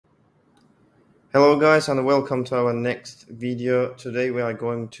Hello guys and welcome to our next video. Today we are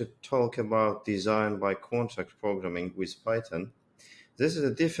going to talk about design by contract programming with Python. This is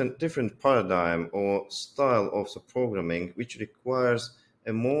a different paradigm or style of the programming which requires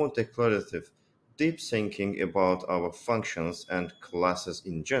a more declarative, deep thinking about our functions and classes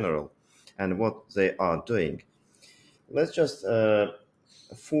in general and what they are doing. Let's just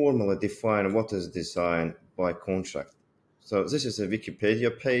formally define what is design by contract. So this is a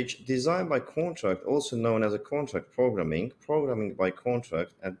Wikipedia page. Design by contract, also known as a contract programming, programming by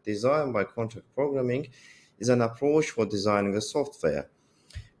contract, and design by contract programming is an approach for designing a software.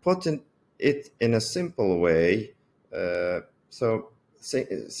 Putting it in a simple way, think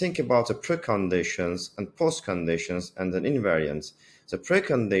about the preconditions and postconditions and then invariants. The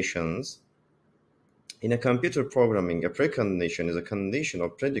preconditions in a computer programming, a precondition is a condition or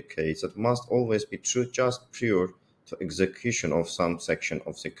predicate that must always be true just prior to execution of some section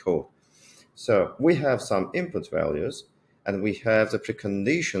of the code. So we have some input values and we have the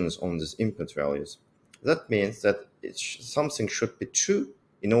preconditions on these input values. That means that something should be true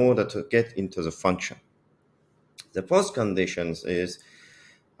in order to get into the function. The postconditions is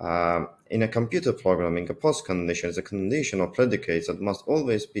in a computer programming, a postcondition is a condition or predicate that must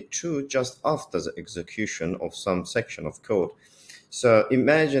always be true just after the execution of some section of code. So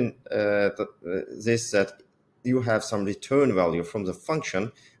imagine that you have some return value from the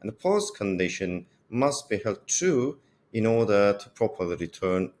function, and the postcondition must be held true in order to properly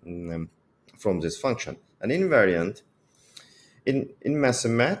return from this function. An invariant, in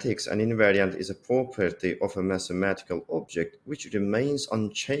mathematics, an invariant is a property of a mathematical object which remains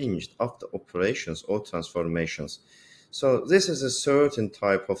unchanged after operations or transformations. So this is a certain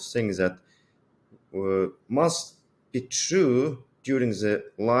type of thing that must be true during the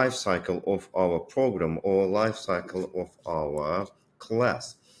life cycle of our program or life cycle of our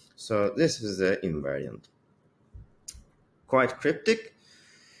class. So this is the invariant. Quite cryptic.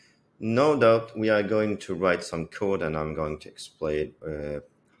 No doubt we are going to write some code and I'm going to explain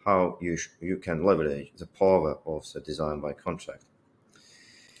how you can leverage the power of the design by contract.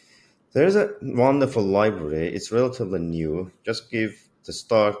 There is a wonderful library. It's relatively new. Just give the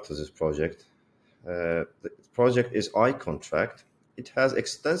start to this project. The project is icontract. It has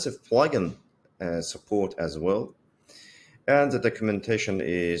extensive plugin support as well. And the documentation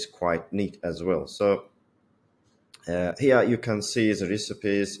is quite neat as well. So here you can see the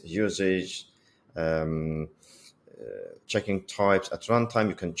recipes, usage, checking types at runtime.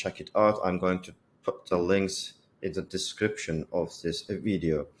 You can check it out. I'm going to put the links in the description of this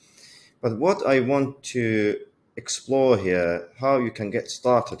video. But what I want to explore here, how you can get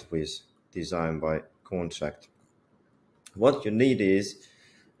started with design by contract. What you need is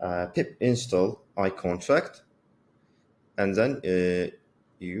pip install icontract, and then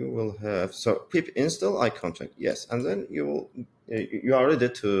you will have pip install icontract, yes, and then you are ready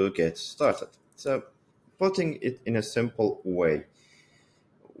to get started. So putting it in a simple way,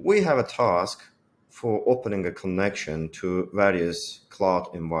 we have a task for opening a connection to various cloud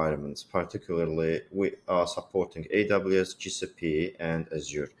environments. Particularly, we are supporting AWS, GCP, and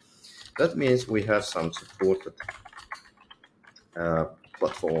Azure. That means we have some supported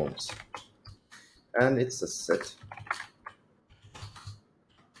platforms, and it's a set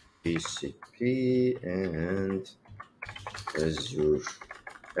GCP and Azure.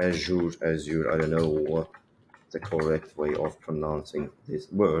 I don't know what the correct way of pronouncing this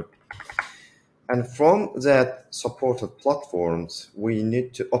word. And from that supported platforms, we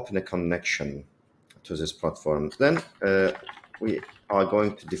need to open a connection to this platform. Then we are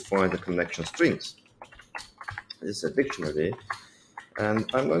going to define the connection strings. This is a dictionary, and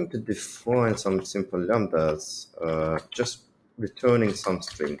I'm going to define some simple lambdas, just returning some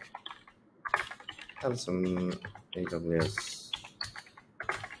string. Have some AWS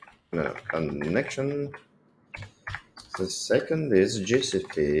connection. The second is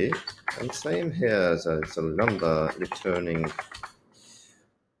GCP, and same here. So it's a lambda returning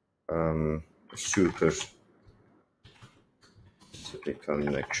super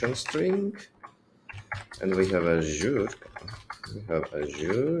connection string, and we have Azure. We have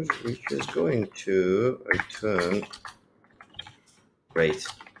Azure, which is going to return great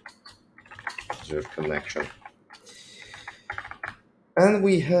Azure connection. And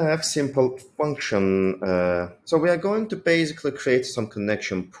we have simple function. So we are going to basically create some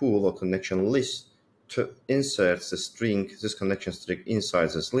connection pool or connection list to insert the string, this connection string inside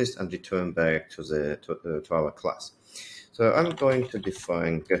this list and return back to our class. So I'm going to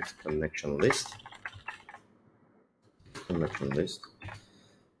define get connection list.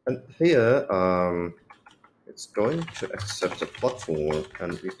 And here it's going to accept the platform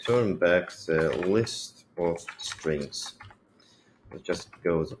and return back the list of strings. Let's just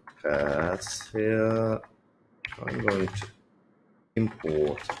go the path here. I'm going to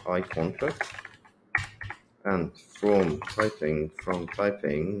import icontract, and from typing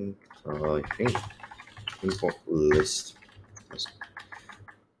import list, just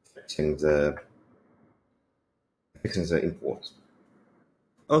fixing the import.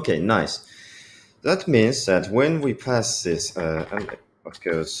 Okay, nice. That means that when we pass this, and of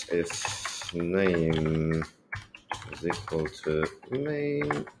course, if name is equal to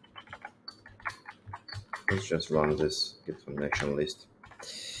main, let's just run this git connection list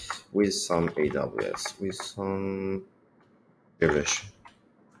with some AWS, with some Irish,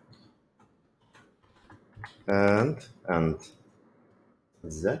 and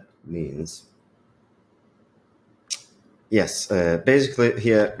that means, yes, basically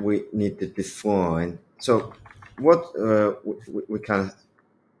here we need to define. So what we can,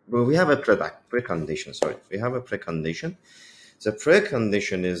 well, we have a precondition. Sorry, we have a precondition. The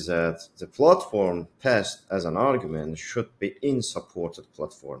precondition is that the platform passed as an argument should be in supported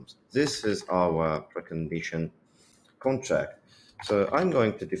platforms. This is our precondition contract. So I'm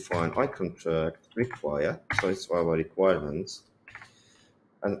going to define icontract require. So it's our requirements.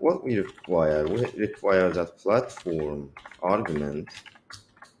 And what we require that platform argument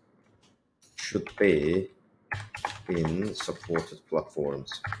should be in supported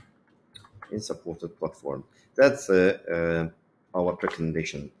platforms. That's our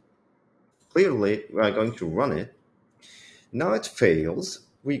precondition. Clearly, we are going to run it. Now it fails.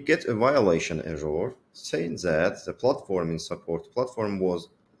 We get a violation error saying that the platform in support platform was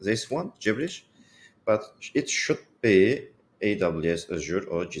this one, gibberish, but it should be AWS, Azure,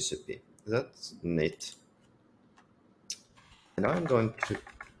 or GCP. That's neat. And I'm going to,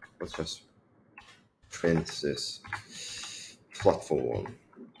 let's just print this platform.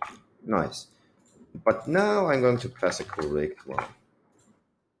 Nice. But now I'm going to pass a correct one.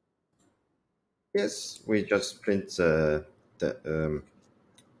 Yes, we just print the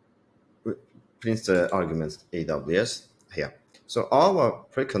arguments AWS here. So our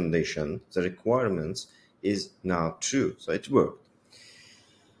precondition, the requirements, is now true. So it worked.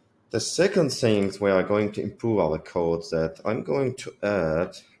 The second thing we are going to improve our code, that I'm going to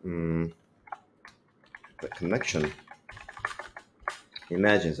add the connection.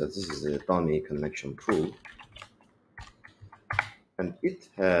 Imagine that this is a dummy connection pool, and it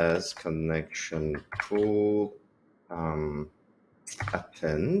has connection pool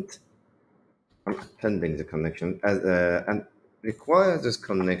append. I'm appending the connection and require this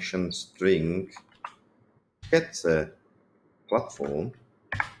connection string get the platform.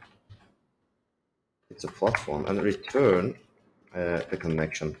 It's a platform, and return the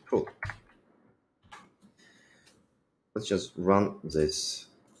connection pool. Let's just run this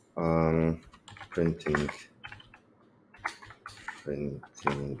printing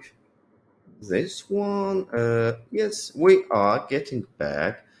this one. Yes, we are getting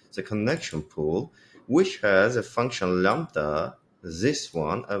back the connection pool, which has a function lambda. This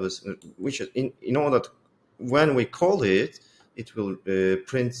one, which is in order to, when we call it, it will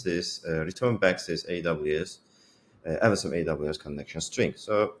print this, return back this AWS, AWS connection string.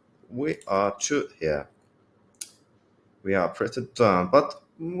 So we are true here. We are pretty done, but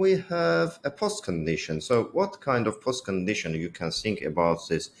we have a post condition. So what kind of post condition you can think about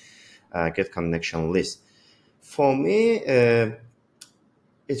this get connection list? For me,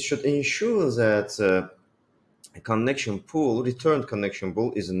 it should ensure that a connection pool, returned connection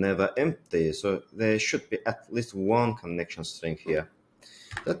pool, is never empty. So there should be at least one connection string here.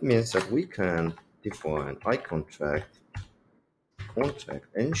 That means that we can define icontract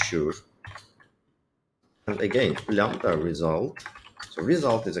ensure, and again lambda result. So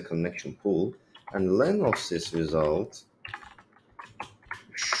result is a connection pool, and length of this result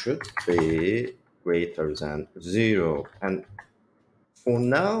should be greater than 0. And for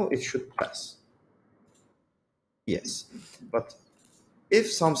now, it should pass. Yes, but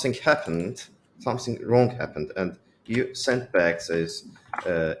if something wrong happened, and you sent back this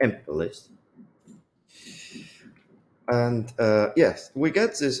empty list, and yes, we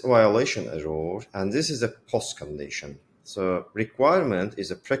get this violation error, and this is a post condition. So requirement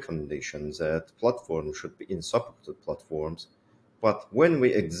is a precondition that platform should be in supported platforms. But when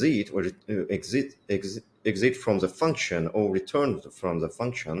we exit or exit from the function or return from the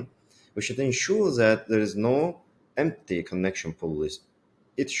function, we should ensure that there is no empty connection pool list.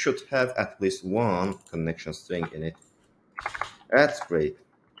 It should have at least one connection string in it. That's great.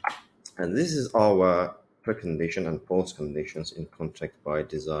 And this is our precondition and post conditions in contract by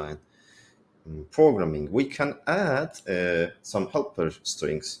design. programming, we can add some helper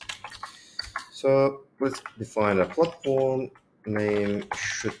strings. So let's define a platform name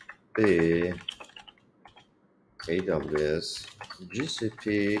should be AWS,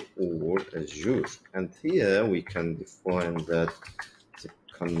 GCP, or Azure. And here we can define that the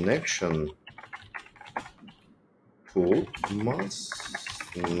connection pool must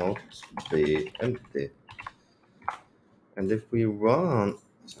not be empty. And if we run,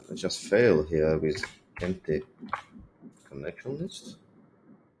 just fail here with empty connection list,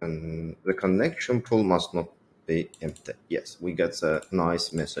 and the connection pool must not be empty. Yes, we get a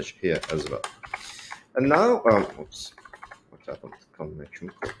nice message here as well. And now, oops, what happened? Connection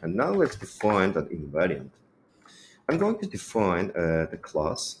pool. And now let's define an invariant. I'm going to define the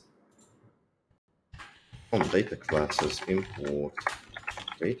class. From data classes, import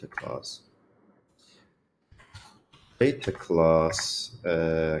data class. Data class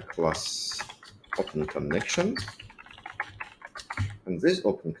class open connection, and this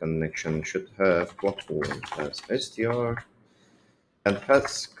open connection should have platform as str and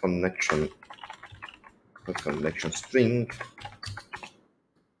has connection string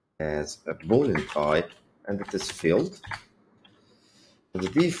as a boolean type, and it is filled. The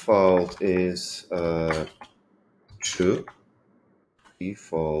default is true.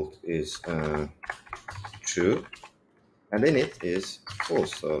 Default is true. And init is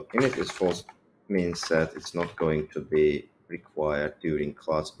false. So init is false means that it's not going to be required during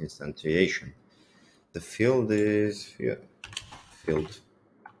class instantiation. The field is here. Field.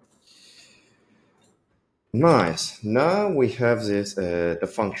 Nice. Now we have this the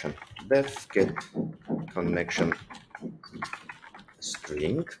function def get connection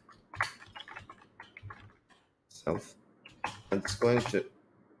string self, and it's going to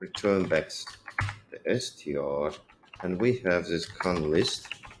return back the str. And we have this con list.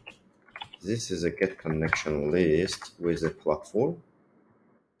 This is a get connection list with a platform,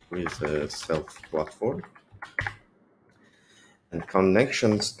 with a self platform. And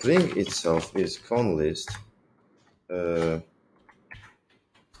connection string itself is con list. We're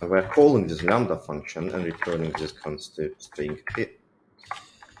calling this lambda function and returning this const string here.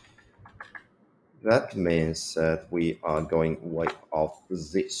 That means that we are going way off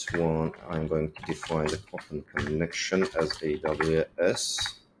this one. I'm going to define the open connection as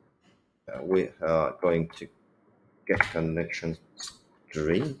AWS. We are going to get connection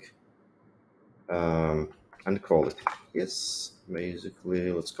string and call it. Yes,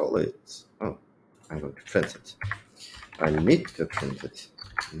 basically, let's call it. Oh, I'm going to print it. I need to print it.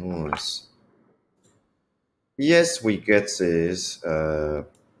 Nice. Yes, we get this.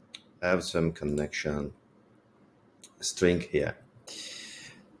 Have some connection string here.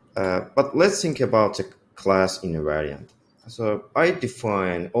 But let's think about the class invariant. So I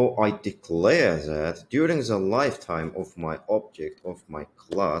define or I declare that during the lifetime of my object, of my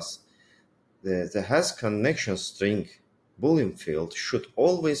class, the has connection string boolean field should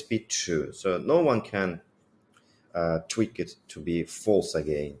always be true. So no one can tweak it to be false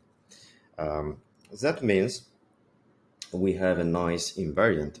again. That means we have a nice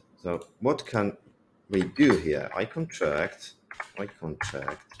invariant. So what can we do here? icontract,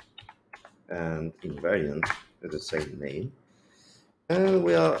 and invariant with the same name. And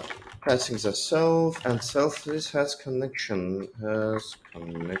we are passing the self, and self this has connection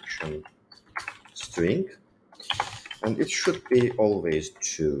string, and it should be always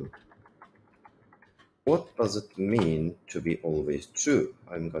true. What does it mean to be always true?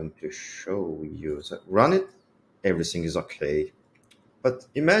 I'm going to show you that. Run it, everything is okay. But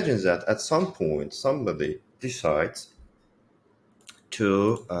imagine that at some point somebody decides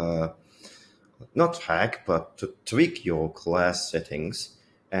to not hack, but to tweak your class settings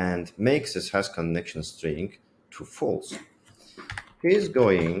and makes this has connection string to false. He's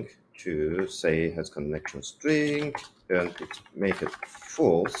going to say has connection string and make it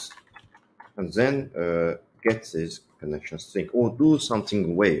false, and then get this connection string or do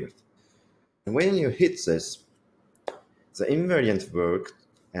something weird. And when you hit this, the invariant worked,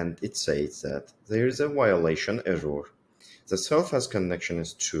 and it says that there is a violation error. The self has connection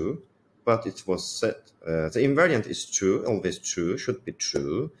is true, but it was set. The invariant is true, always true, should be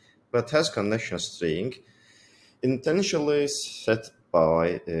true, but has connection string intentionally set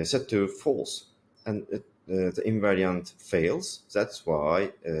to false, and the invariant fails. That's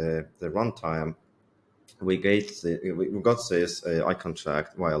why the runtime we got this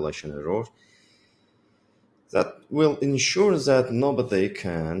icontract violation error. That will ensure that nobody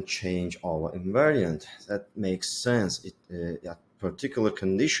can change our invariant. That makes sense. At particular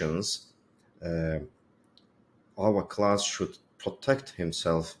conditions, our class should protect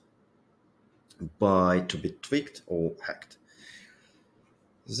himself to be tweaked or hacked.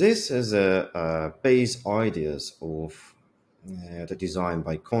 This is a base ideas of the design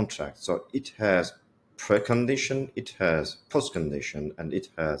by contract. So it has precondition, it has postcondition, and it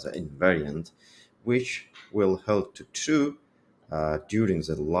has an invariant, which will help to true during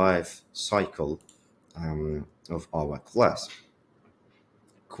the life cycle of our class.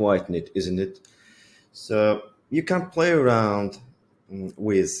 Quite neat, isn't it? So you can play around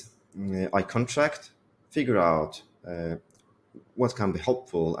with icontract, figure out what can be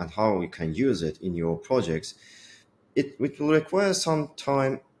helpful and how you can use it in your projects. It will require some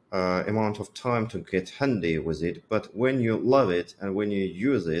amount of time to get handy with it, but when you love it and when you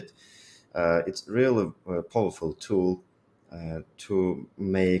use it, it's really a powerful tool to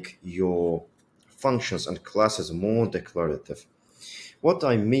make your functions and classes more declarative. What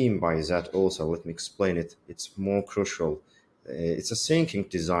I mean by that also, let me explain it, it's more crucial. It's a syncing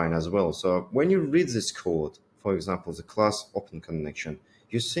design as well. So when you read this code, for example, the class open connection,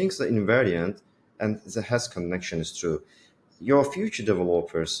 you sync the invariant and the has connection is true. Your future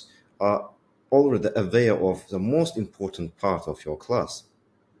developers are already aware of the most important part of your class,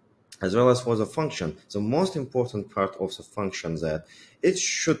 as well as for the function. The most important part of the function that it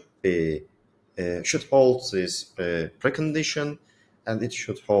should hold this precondition and it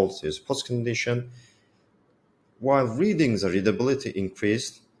should hold this postcondition. While reading, the readability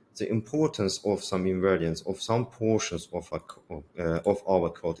increased, the importance of some invariants of some portions of our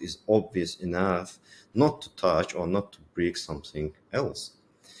code is obvious enough not to touch or not to break something else.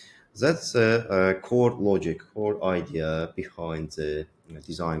 That's a core logic, core idea behind the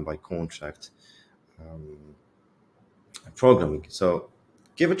design by contract programming. So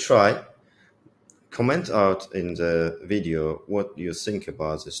give it a try. Comment out in the video what you think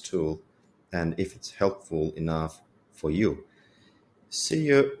about this tool and if it's helpful enough for you. See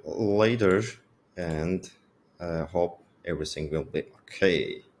you later and hope everything will be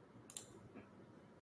okay.